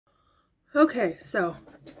Okay, so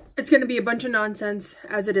it's going to be a bunch of nonsense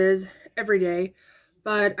as it is every day,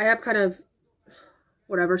 but I have kind of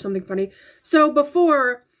whatever, something funny. So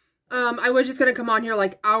before, I was just going to come on here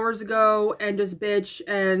like hours ago and just bitch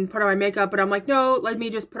and put on my makeup, but I'm like, no, let me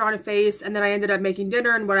just put on a face, and then I ended up making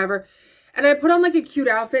dinner and whatever. And I put on like a cute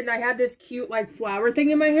outfit, and I had this cute like flower thing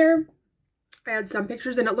in my hair. I had some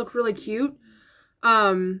pictures and it looked really cute.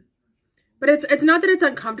 But it's not that it's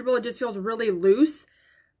uncomfortable, it just feels really loose.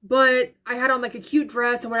 But I had on like a cute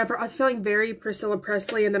dress and whatever. I was feeling very Priscilla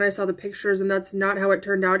Presley, and then I saw the pictures and that's not how it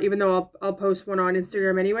turned out, even though I'll post one on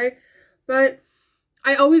Instagram anyway. But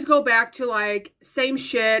I always go back to like same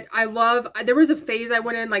shit. There was a phase I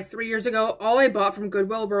went in like 3 years ago. All I bought from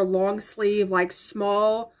Goodwill were long sleeve, like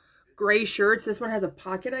small gray shirts. This one has a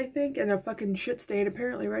pocket, I think, and a fucking shit stain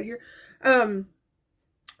apparently right here.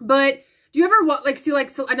 But do you ever see like,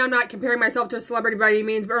 so, and I'm not comparing myself to a celebrity by any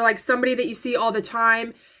means, but or like somebody that you see all the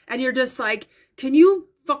time and you're just like, can you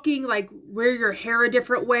fucking like wear your hair a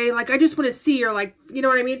different way? Like, I just want to see, or like, you know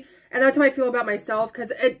what I mean? And that's how I feel about myself,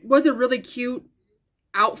 because it was a really cute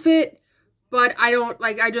outfit, but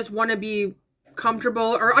I just want to be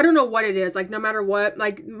comfortable, or I don't know what it is. Like, no matter what,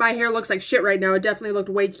 like my hair looks like shit right now. It definitely looked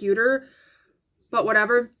way cuter, but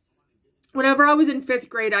whatever. Whenever I was in 5th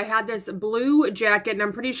grade, I had this blue jacket, and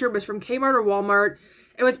I'm pretty sure it was from Kmart or Walmart.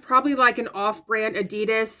 It was probably like an off-brand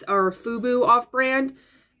Adidas or FUBU off-brand.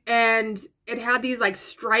 And it had these like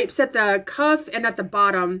stripes at the cuff and at the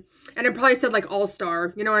bottom. And it probably said like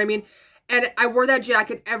All-Star, you know what I mean? And I wore that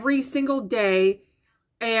jacket every single day,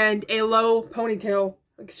 and a low ponytail,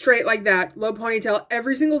 like straight like that, low ponytail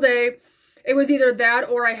every single day. It was either that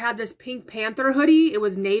or I had this Pink Panther hoodie. It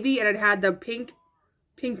was navy and it had the Pink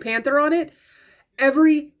Panther on it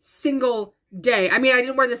every single day. I mean, I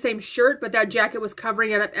didn't wear the same shirt, but that jacket was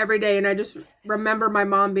covering it up every day. And I just remember my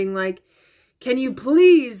mom being like, can you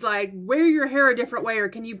please like wear your hair a different way? Or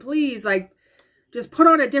can you please like just put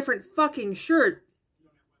on a different fucking shirt?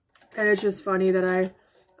 And it's just funny that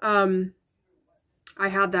I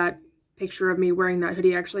had that picture of me wearing that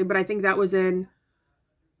hoodie actually, but I think that was in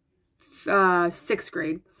 6th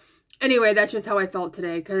grade. Anyway, that's just how I felt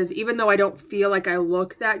today, because even though I don't feel like I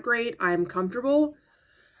look that great, I'm comfortable.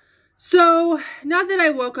 So, not that I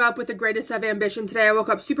woke up with the greatest of ambition today. I woke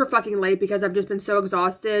up super fucking late because I've just been so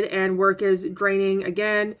exhausted and work is draining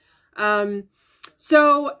again.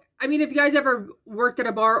 So, I mean, if you guys ever worked at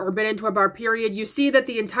a bar or been into a bar, period, you see that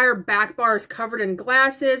the entire back bar is covered in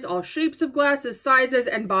glasses, all shapes of glasses, sizes,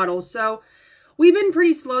 and bottles. So, we've been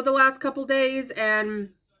pretty slow the last couple days, and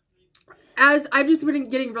as I've just been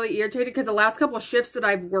getting really irritated because the last couple of shifts that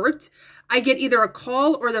I've worked, I get either a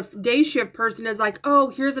call or the day shift person is like, oh,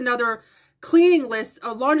 here's another cleaning list,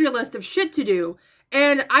 a laundry list of shit to do.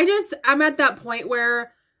 And I'm at that point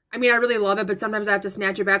where, I mean, I really love it, but sometimes I have to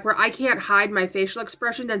snatch it back, where I can't hide my facial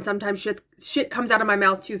expression, and sometimes shit comes out of my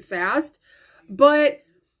mouth too fast.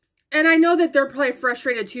 And I know that they're probably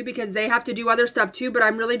frustrated too because they have to do other stuff too, but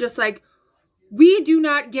I'm really just like, we do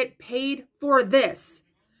not get paid for this.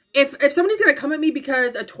 If somebody's going to come at me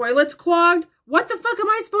because a toilet's clogged, what the fuck am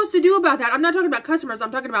I supposed to do about that? I'm not talking about customers.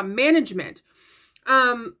 I'm talking about management.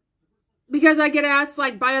 Because I get asked,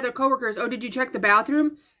 like, by other coworkers, oh, did you check the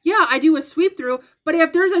bathroom? Yeah, I do a sweep through. But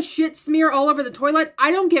if there's a shit smear all over the toilet,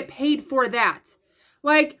 I don't get paid for that.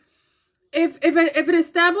 Like, if an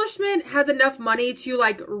establishment has enough money to,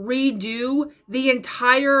 like, redo the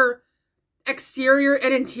entire exterior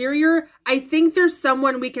and interior, I think there's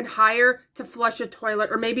someone we can hire to flush a toilet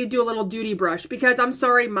or maybe do a little duty brush, because I'm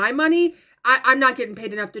sorry, my money, I'm not getting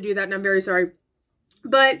paid enough to do that, and I'm very sorry.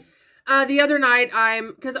 But the other night,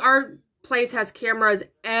 because our place has cameras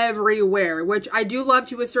everywhere, which I do love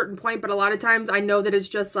to a certain point, but a lot of times I know that it's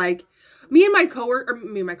just like me and my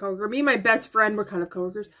best friend, we're kind of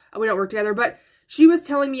coworkers, we don't work together, but she was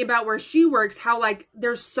telling me about where she works, how like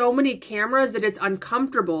there's so many cameras that it's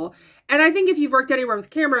uncomfortable. And I think if you've worked anywhere with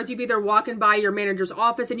cameras, you've either walking by your manager's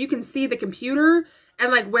office and you can see the computer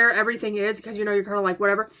and like where everything is, because you know, you're kind of like,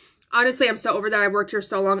 whatever. Honestly, I'm so over that. I've worked here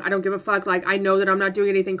so long. I don't give a fuck. Like, I know that I'm not doing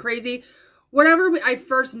anything crazy. Whenever I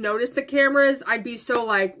first noticed the cameras, I'd be so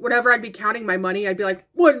like, whatever, I'd be counting my money. I'd be like,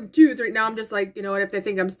 1, 2, 3. Now I'm just like, you know what, if they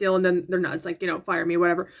think I'm stealing, then they're nuts. Like, you know, fire me,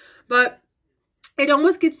 whatever. But it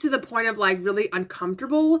almost gets to the point of like really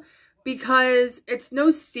uncomfortable, because it's no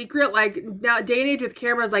secret, like now day and age with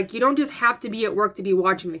cameras, like you don't just have to be at work to be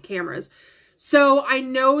watching the cameras. So I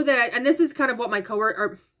know that, and this is kind of what my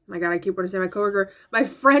coworker, my God, I keep wanting to say my coworker, my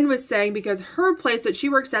friend was saying, because her place that she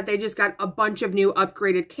works at, they just got a bunch of new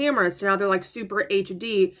upgraded cameras. So now they're like super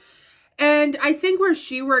HD. And I think where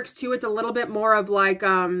she works too, it's a little bit more of like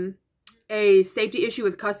a safety issue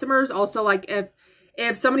with customers. Also, like if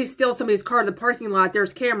if somebody steals somebody's car in the parking lot,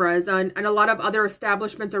 there's cameras. And a lot of other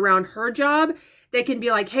establishments around her job, they can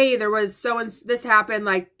be like, hey, there was this happened,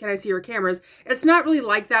 like, can I see your cameras? It's not really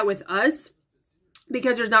like that with us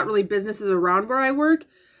because there's not really businesses around where I work.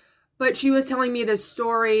 But she was telling me this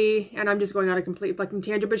story, and I'm just going on a complete fucking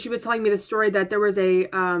tangent, but she was telling me the story that there was a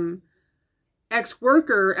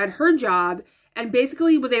ex-worker at her job and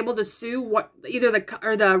basically was able to sue either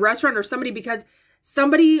the restaurant or somebody because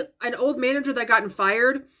an old manager that gotten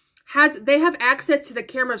fired, they have access to the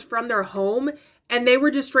cameras from their home, and they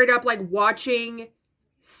were just straight up like watching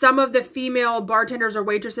some of the female bartenders or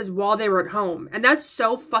waitresses while they were at home. And that's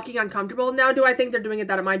so fucking uncomfortable. Now, do I think they're doing it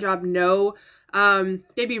that at my job? No.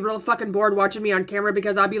 They'd be real fucking bored watching me on camera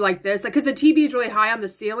because I'll be like this. Like, cause the TV is really high on the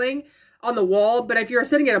ceiling, on the wall. But if you're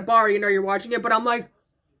sitting at a bar, you know you're watching it. But I'm like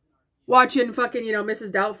watching fucking, you know,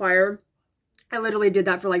 Mrs. Doubtfire. I literally did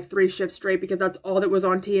that for like 3 shifts straight because that's all that was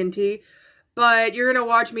on TNT. But you're going to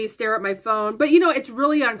watch me stare at my phone. But, you know, it's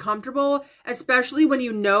really uncomfortable, especially when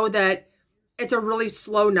you know that it's a really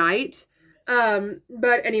slow night.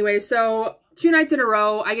 But anyway, so 2 nights in a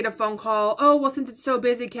row, I get a phone call. Oh, well, since it's so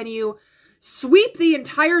busy, can you sweep the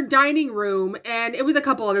entire dining room? And it was a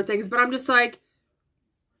couple other things, but I'm just like,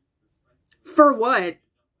 for what?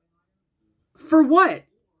 For what?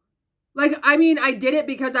 Like, I mean, I did it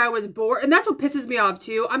because I was bored. And that's what pisses me off,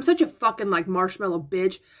 too. I'm such a fucking, like, marshmallow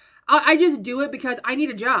bitch. I just do it because I need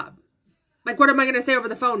a job. Like, what am I going to say over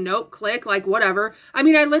the phone? Nope, click, like, whatever. I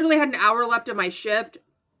mean, I literally had an hour left of my shift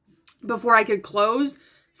before I could close.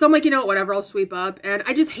 So I'm like, you know what, whatever, I'll sweep up. And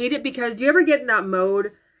I just hate it because do you ever get in that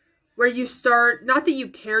mode where you start, not that you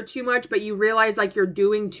care too much, but you realize, like, you're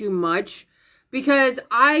doing too much? Because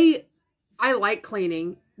I like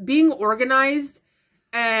cleaning. Being organized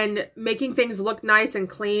and making things look nice and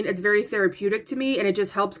clean, it's very therapeutic to me. And it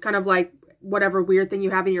just helps kind of, like, whatever weird thing you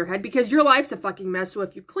have in your head, because your life's a fucking mess. So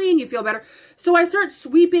if you clean, you feel better. So I start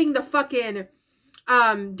sweeping the fucking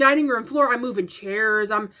dining room floor. I'm moving chairs.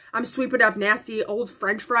 I'm sweeping up nasty old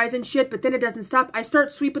French fries and shit, but then it doesn't stop. I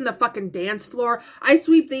start sweeping the fucking dance floor. I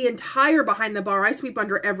sweep the entire behind the bar. I sweep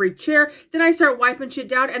under every chair. Then I start wiping shit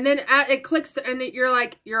down, and then it clicks, and you're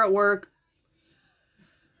like, you're at work.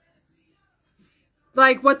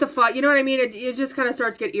 Like, what the fuck? You know what I mean? It just kind of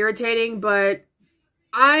starts to get irritating, but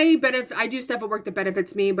I do stuff at work that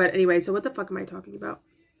benefits me. But anyway, so what the fuck am I talking about?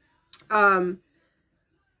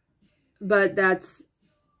 But that's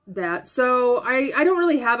that. So I don't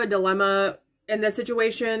really have a dilemma in this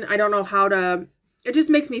situation. I don't know how to, it just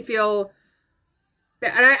makes me feel,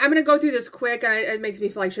 and I'm going to go through this quick, and it makes me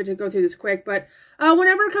feel like shit to go through this quick. But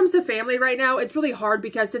whenever it comes to family right now, it's really hard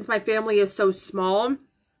because since my family is so small,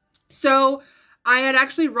 so I had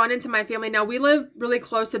actually run into my family. Now, we live really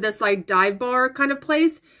close to this, like, dive bar kind of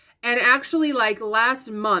place. And actually, like, last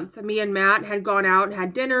month, me and Matt had gone out and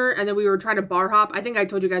had dinner. And then we were trying to bar hop. I think I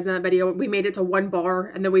told you guys in that video. We made it to one bar.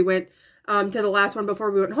 And then we went to the last one before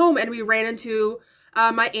we went home. And we ran into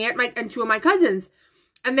my aunt and 2 of my cousins.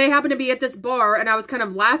 And they happened to be at this bar. And I was kind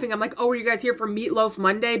of laughing. I'm like, oh, are you guys here for Meatloaf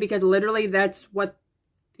Monday? Because literally that's what,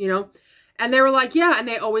 you know. And they were like, yeah. And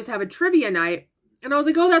they always have a trivia night. And I was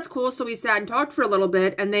like, oh, that's cool. So we sat and talked for a little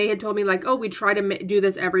bit. And they had told me, like, oh, we try to do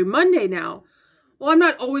this every Monday now. Well, I'm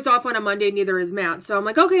not always off on a Monday, neither is Matt. So I'm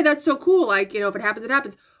like, okay, that's so cool. Like, you know, if it happens, it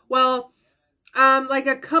happens. Well, like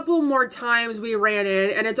a couple more times we ran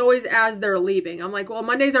in, and it's always as they're leaving. I'm like, well,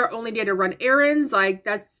 Monday's our only day to run errands. Like,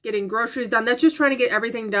 that's getting groceries done. That's just trying to get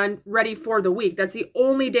everything done, ready for the week. That's the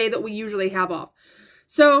only day that we usually have off.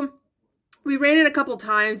 So we ran in a couple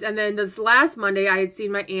times, and then this last Monday, I had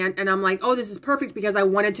seen my aunt, and I'm like, oh, this is perfect because I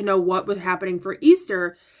wanted to know what was happening for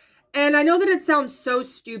Easter. And I know that it sounds so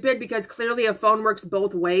stupid because clearly a phone works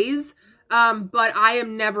both ways, but I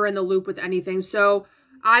am never in the loop with anything. So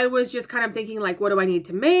I was just kind of thinking, like, what do I need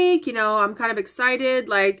to make? You know, I'm kind of excited.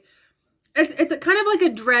 Like, it's kind of like a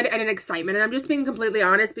dread and an excitement. And I'm just being completely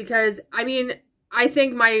honest because, I mean, I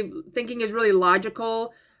think my thinking is really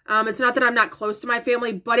logical. It's not that I'm not close to my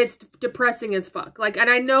family, but it's depressing as fuck. Like, and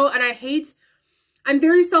I know, and I'm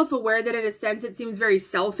very self-aware that in a sense it seems very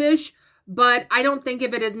selfish, but I don't think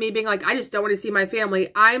of it as me being like, I just don't want to see my family.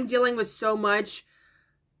 I'm dealing with so much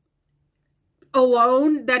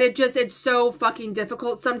alone that it's so fucking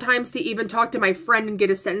difficult sometimes to even talk to my friend and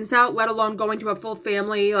get a sentence out, let alone going to a full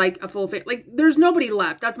family, like there's nobody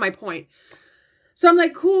left. That's my point. So I'm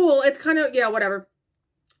like, cool. It's kind of, yeah, whatever.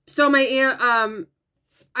 So my aunt,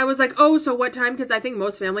 I was like, oh, so what time? Because I think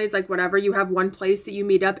most families, like, whatever, you have one place that you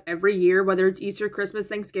meet up every year, whether it's Easter, Christmas,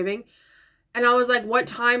 Thanksgiving. And I was like, what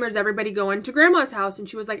time is everybody going to Grandma's house? And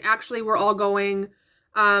she was like, actually, we're all going,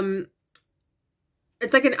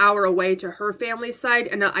 it's like an hour away to her family side.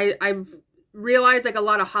 And realized like a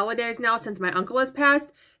lot of holidays now since my uncle has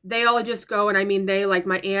passed, they all just go, and I mean they, like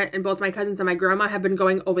my aunt and both my cousins and my grandma have been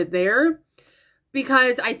going over there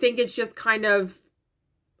because I think it's just kind of,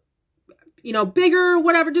 you know, bigger,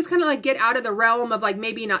 whatever, just kind of like get out of the realm of like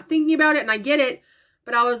maybe not thinking about it. And I get it,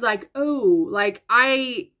 but I was like, oh, like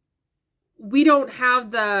we don't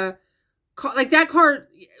have the, like that car,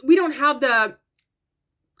 we don't have the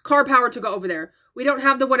car power to go over there. We don't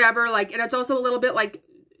have the whatever, like, and it's also a little bit like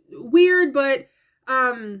weird, but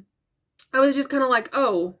I was just kind of like,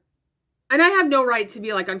 oh, and I have no right to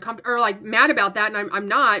be like uncomfortable or like mad about that, and I'm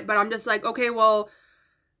not, but I'm just like, okay, well,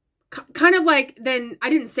 kind of like, then I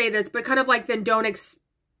didn't say this, but kind of like, then don't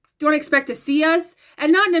expect to see us,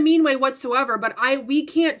 and not in a mean way whatsoever, but we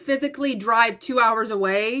can't physically drive 2 hours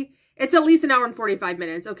away. It's at least an hour and 45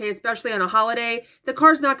 minutes, okay, especially on a holiday. The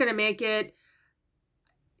car's not going to make it.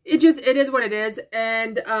 It is what it is,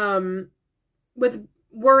 and with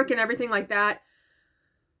work and everything like that.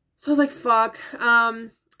 So I was like, fuck.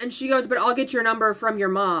 And she goes, but I'll get your number from your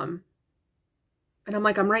mom. And I'm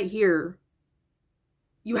like, I'm right here.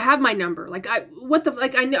 You have my number. Like, what the,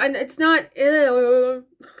 like, I know, and it's not, I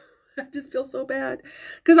just feel so bad.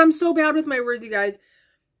 Because I'm so bad with my words, you guys.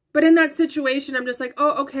 But in that situation, I'm just like,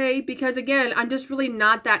 oh, okay. Because again, I'm just really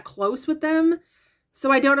not that close with them.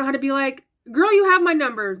 So I don't know how to be like, girl, you have my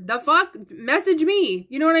number. The fuck? Message me.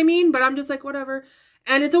 You know what I mean? But I'm just like, whatever.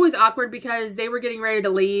 And it's always awkward because they were getting ready to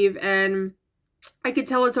leave, and I could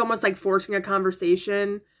tell it's almost like forcing a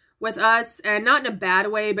conversation with us, and not in a bad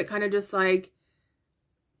way, but kind of just like,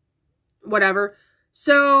 whatever.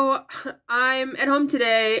 So I'm at home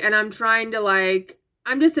today, and I'm trying to like,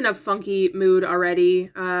 I'm just in a funky mood already.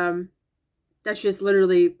 That's just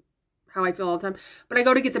literally how I feel all the time. But I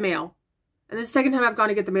go to get the mail. And this is the second time I've gone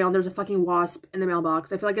to get the mail, and there's a fucking wasp in the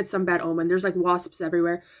mailbox. I feel like it's some bad omen. There's like wasps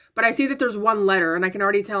everywhere. But I see that there's one letter, and I can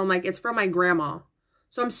already tell, I'm like, it's from my grandma.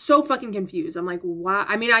 So I'm so fucking confused. I'm like, why?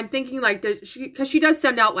 I mean, I'm thinking like, because she does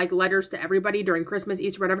send out like letters to everybody during Christmas,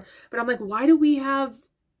 Easter, whatever. But I'm like, why do we have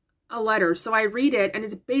a letter? So I read it, and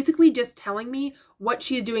it's basically just telling me what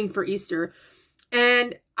she's doing for Easter.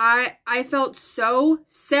 And I felt so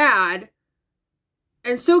sad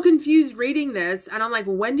and so confused reading this. And I'm like,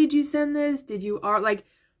 when did you send this? Did you like,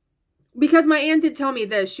 because my aunt did tell me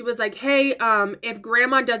this. She was like, hey, if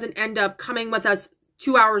grandma doesn't end up coming with us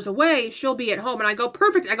 2 hours away, she'll be at home. And I go,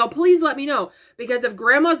 perfect. I go, please let me know. Because if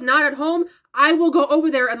grandma's not at home, I will go over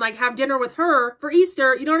there and like have dinner with her for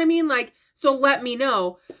Easter. You know what I mean? Like, so let me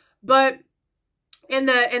know. But in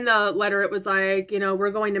the letter, it was like, you know, we're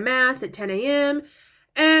going to mass at 10 a.m.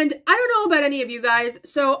 And I don't know about any of you guys,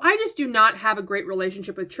 so I just do not have a great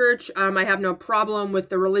relationship with church. I have no problem with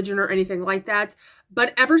the religion or anything like that.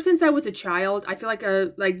 But ever since I was a child, I feel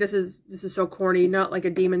like this is so corny, not like a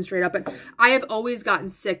demon straight up, but I have always gotten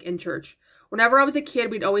sick in church. Whenever I was a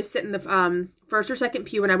kid, we'd always sit in the first or second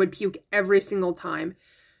pew, and I would puke every single time.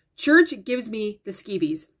 Church gives me the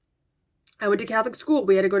skeevies. I went to Catholic school.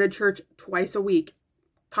 We had to go to church twice a week,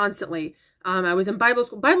 constantly. I was in Bible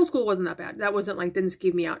school. Bible school wasn't that bad. That wasn't like, didn't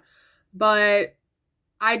skeeve me out. But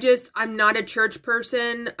I'm not a church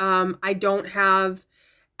person. I don't have,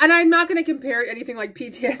 and I'm not going to compare it to anything like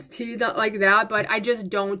PTSD, not like that, but I just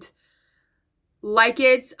don't like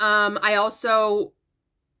it. I also,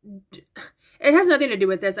 it has nothing to do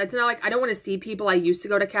with this. It's not like, I don't want to see people. I used to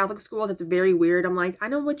go to Catholic school. That's very weird. I'm like, I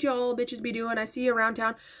know what y'all bitches be doing. I see you around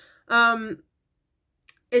town.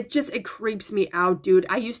 It creeps me out, dude.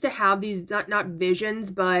 I used to have these, not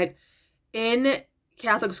visions, but in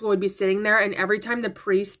Catholic school, I'd be sitting there, and every time the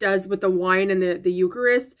priest does with the wine and the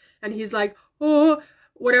Eucharist, and he's like, oh,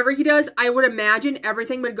 whatever he does, I would imagine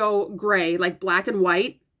everything would go gray, like black and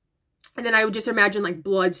white. And then I would just imagine like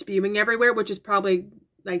blood spewing everywhere, which is probably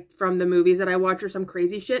like from the movies that I watch or some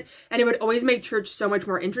crazy shit. And it would always make church so much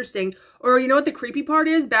more interesting. Or you know what the creepy part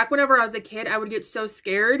is? Back whenever I was a kid, I would get so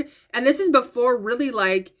scared. And this is before really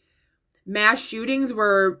like mass shootings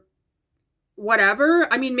were whatever.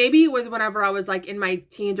 I mean, maybe it was whenever I was like in my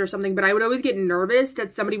teens or something, but I would always get nervous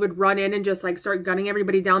that somebody would run in and just like start gunning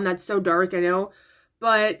everybody down. That's so dark, I know.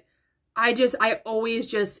 But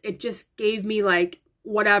it just gave me like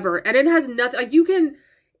whatever. And it has nothing, like you can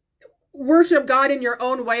worship God in your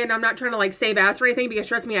own way, and I'm not trying to like save ass or anything, because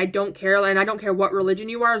trust me, I don't care, and I don't care what religion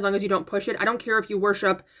you are, as long as you don't push it. I don't care if you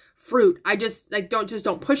worship fruit. I just like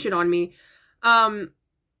don't push it on me. And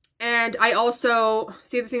I also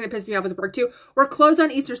see the thing that pissed me off with work too. We're closed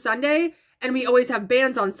on Easter Sunday, and we always have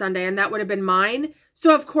bands on Sunday, and that would have been mine.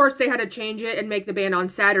 So of course they had to change it and make the band on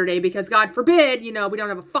Saturday, because God forbid, you know, we don't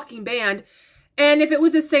have a fucking band. And if it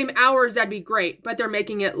was the same hours, that'd be great, but they're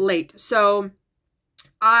making it late. So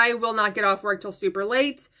I will not get off work till super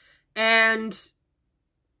late, And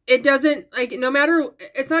it doesn't, like, no matter,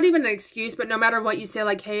 it's not even an excuse, but no matter what you say,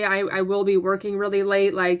 like, hey, I will be working really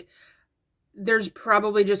late, like, there's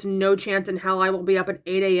probably just no chance in hell I will be up at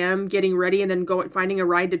 8 a.m. getting ready and then finding a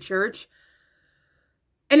ride to church.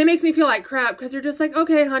 And it makes me feel like crap, because they're just like,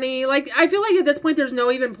 okay, honey. Like, I feel like at this point, there's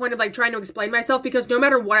no even point of, like, trying to explain myself, because no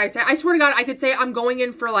matter what I say, I swear to God, I could say I'm going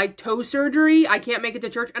in for, like, toe surgery. I can't make it to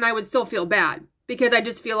church, and I would still feel bad, because I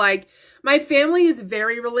just feel like my family is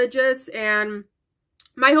very religious, and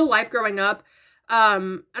my whole life growing up,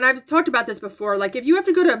 and I've talked about this before, like, if you have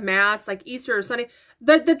to go to mass, like Easter or Sunday,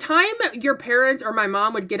 the time your parents or my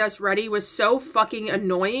mom would get us ready was so fucking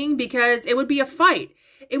annoying, because it would be a fight.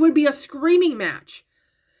 It would be a screaming match.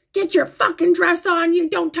 Get your fucking dress on, you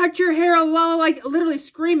don't touch your hair, like, literally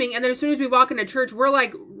screaming, and then as soon as we walk into church, we're,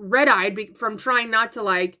 like, red-eyed from trying not to,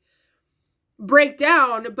 like, break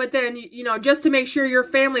down, but then, you know, just to make sure your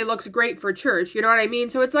family looks great for church, you know what I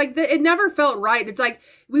mean? So it's like, it never felt right. It's like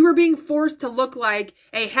we were being forced to look like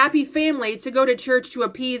a happy family to go to church to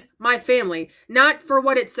appease my family, not for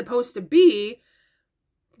what it's supposed to be,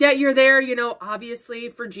 that you're there, you know, obviously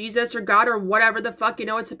for Jesus or God or whatever the fuck, you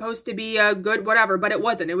know, it's supposed to be a good whatever, but it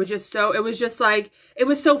wasn't. It was just so, it was just like, it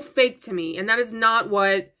was so fake to me, and that is not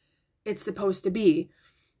what it's supposed to be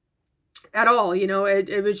at all, you know.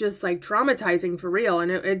 It was just like traumatizing for real. And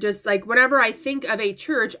it just like, whenever I think of a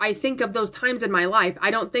church, I think of those times in my life.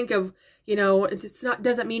 I don't think of, you know, it's not,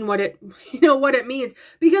 doesn't mean what it, you know, what it means.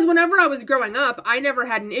 Because whenever I was growing up, I never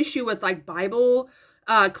had an issue with like Bible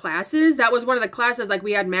classes. That was one of the classes, like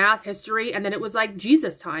we had math, history, and then it was like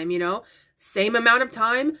Jesus time, you know, same amount of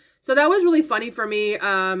time. So that was really funny for me.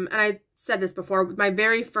 And I said this before, my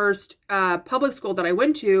very first public school that I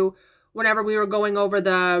went to, whenever we were going over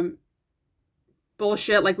the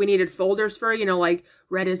bullshit, like we needed folders for, you know, like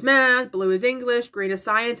red is math, blue is English, green is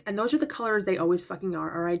science, and those are the colors they always fucking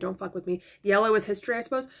are, all right? Don't fuck with me. Yellow is history, I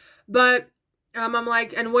suppose. But I'm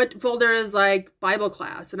like, and what folder is like Bible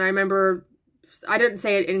class? And I remember, I didn't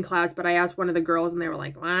say it in class, but I asked one of the girls and they were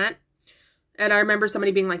like, what? And I remember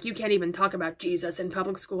somebody being like, you can't even talk about Jesus in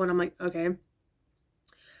public school. And I'm like, okay.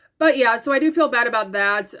 But yeah, so I do feel bad about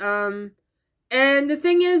that. And the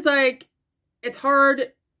thing is, like, it's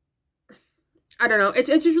hard. I don't know. It's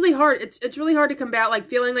just really hard. It's really hard to combat, like,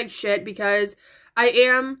 feeling like shit, because I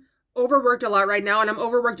am overworked a lot right now, and I'm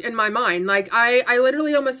overworked in my mind. Like, I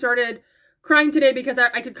literally almost started crying today because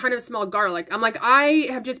I could kind of smell garlic. I'm like, I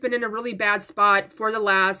have just been in a really bad spot for the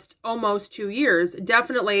last almost 2 years.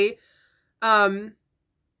 Definitely. And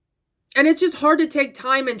it's just hard to take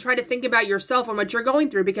time and try to think about yourself and what you're going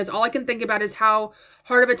through, because all I can think about is how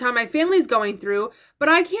hard of a time my family's going through. But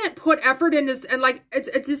I can't put effort in this, and like,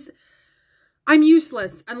 it's just, I'm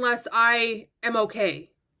useless unless I am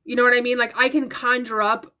okay. You know what I mean? Like, I can conjure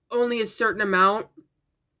up only a certain amount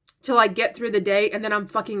to like get through the day, and then I'm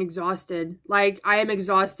fucking exhausted. Like, I am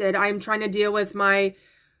exhausted. I am trying to deal with my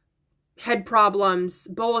head problems,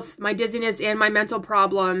 both my dizziness and my mental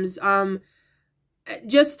problems.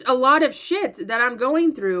 Just a lot of shit that I'm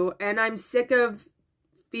going through, and I'm sick of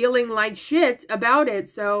feeling like shit about it.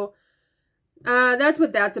 So that's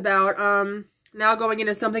what that's about. Now going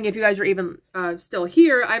into something, if you guys are even still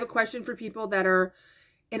here, I have a question for people that are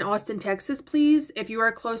in Austin, Texas, please. If you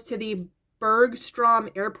are close to the Bergstrom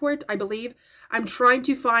Airport, I believe, I'm trying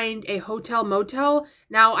to find a hotel motel.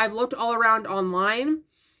 Now, I've looked all around online,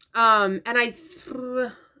 and I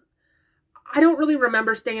don't really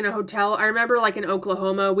remember staying in a hotel. I remember, like, in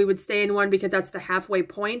Oklahoma, we would stay in one because that's the halfway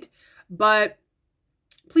point. But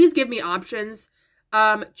please give me options,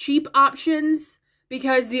 cheap options.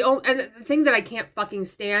 Because and the thing that I can't fucking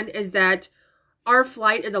stand is that our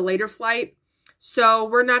flight is a later flight. So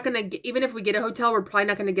we're not going to, even if we get a hotel, we're probably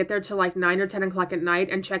not going to get there till like 9 or 10 o'clock at night.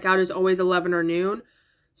 And checkout is always 11 or noon.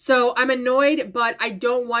 So I'm annoyed, but I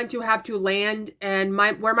don't want to have to land. And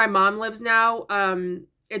where my mom lives now,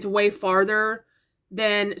 it's way farther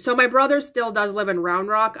than, so my brother still does live in Round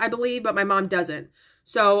Rock, I believe, but my mom doesn't.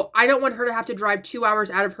 So I don't want her to have to drive 2 hours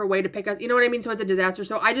out of her way to pick us. You know what I mean? So it's a disaster.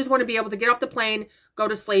 So I just want to be able to get off the plane, go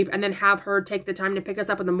to sleep, and then have her take the time to pick us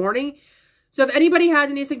up in the morning. So if anybody has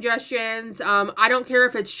any suggestions, I don't care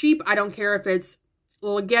if it's cheap. I don't care if it's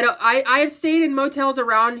ghetto. I have stayed in motels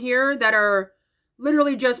around here that are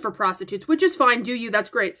literally just for prostitutes, which is fine. Do you? That's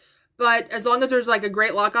great. But as long as there's like a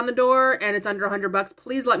great lock on the door and it's under $100,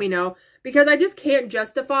 please let me know. Because I just can't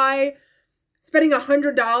justify spending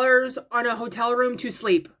 $100 on a hotel room to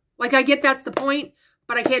sleep. Like, I get that's the point,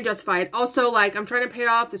 but I can't justify it. Also, like, I'm trying to pay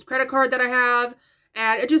off this credit card that I have,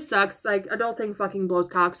 and it just sucks. Like, adulting fucking blows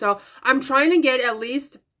cock. So I'm trying to get at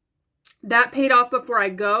least that paid off before I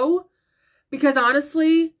go, because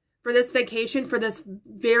honestly, for this vacation, for this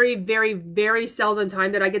very, very, very seldom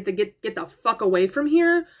time that I get to get the fuck away from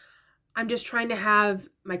here, I'm just trying to have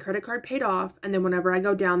my credit card paid off. And then whenever I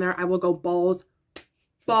go down there, I will go balls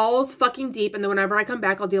fucking deep. And then whenever I come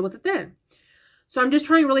back, I'll deal with it then. So I'm just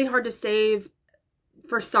trying really hard to save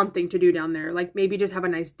for something to do down there. Like maybe just have a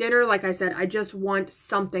nice dinner. Like I said, I just want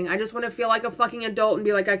something. I just want to feel like a fucking adult and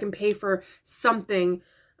be like, I can pay for something.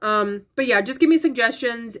 But yeah, just give me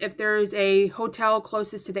suggestions if there's a hotel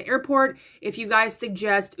closest to the airport. If you guys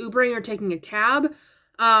suggest Ubering or taking a cab.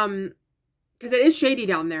 Because it is shady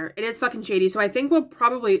down there. It is fucking shady. So I think we'll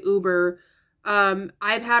probably Uber.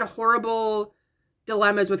 I've had horrible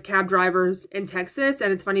dilemmas with cab drivers in Texas.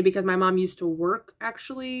 And it's funny because my mom used to work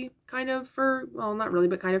actually kind of for, well, not really,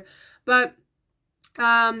 but kind of. But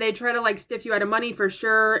they try to like stiff you out of money for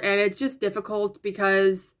sure. And it's just difficult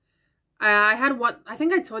because I had one, I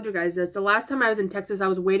think I told you guys this. The last time I was in Texas, I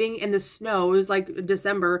was waiting in the snow. It was like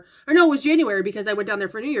December. Or no, it was January because I went down there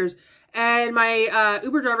for New Year's. And my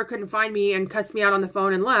Uber driver couldn't find me and cussed me out on the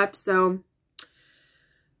phone and left. So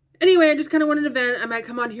anyway, I just kind of wanted to vent. I might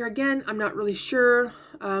come on here again. I'm not really sure.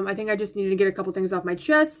 I think I just needed to get a couple things off my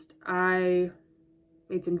chest. I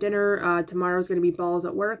made some dinner. Tomorrow's going to be balls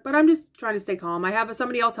at work. But I'm just trying to stay calm. I have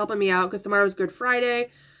somebody else helping me out because tomorrow's Good Friday.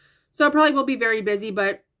 So I probably will be very busy.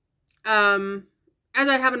 But as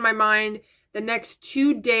I have in my mind, the next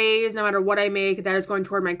 2 days, no matter what I make, that is going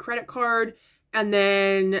toward my credit card. And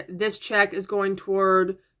then this check is going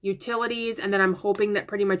toward utilities. And then I'm hoping that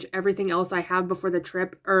pretty much everything else I have before the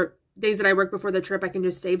trip, or days that I work before the trip, I can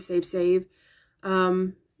just save. Yeah,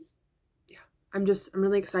 I'm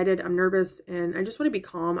really excited. I'm nervous and I just want to be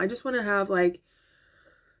calm. I just want to have like,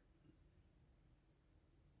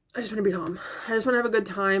 I just want to be calm. I just want to have a good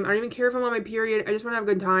time. I don't even care if I'm on my period. I just want to have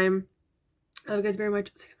a good time. I love you guys very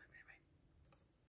much.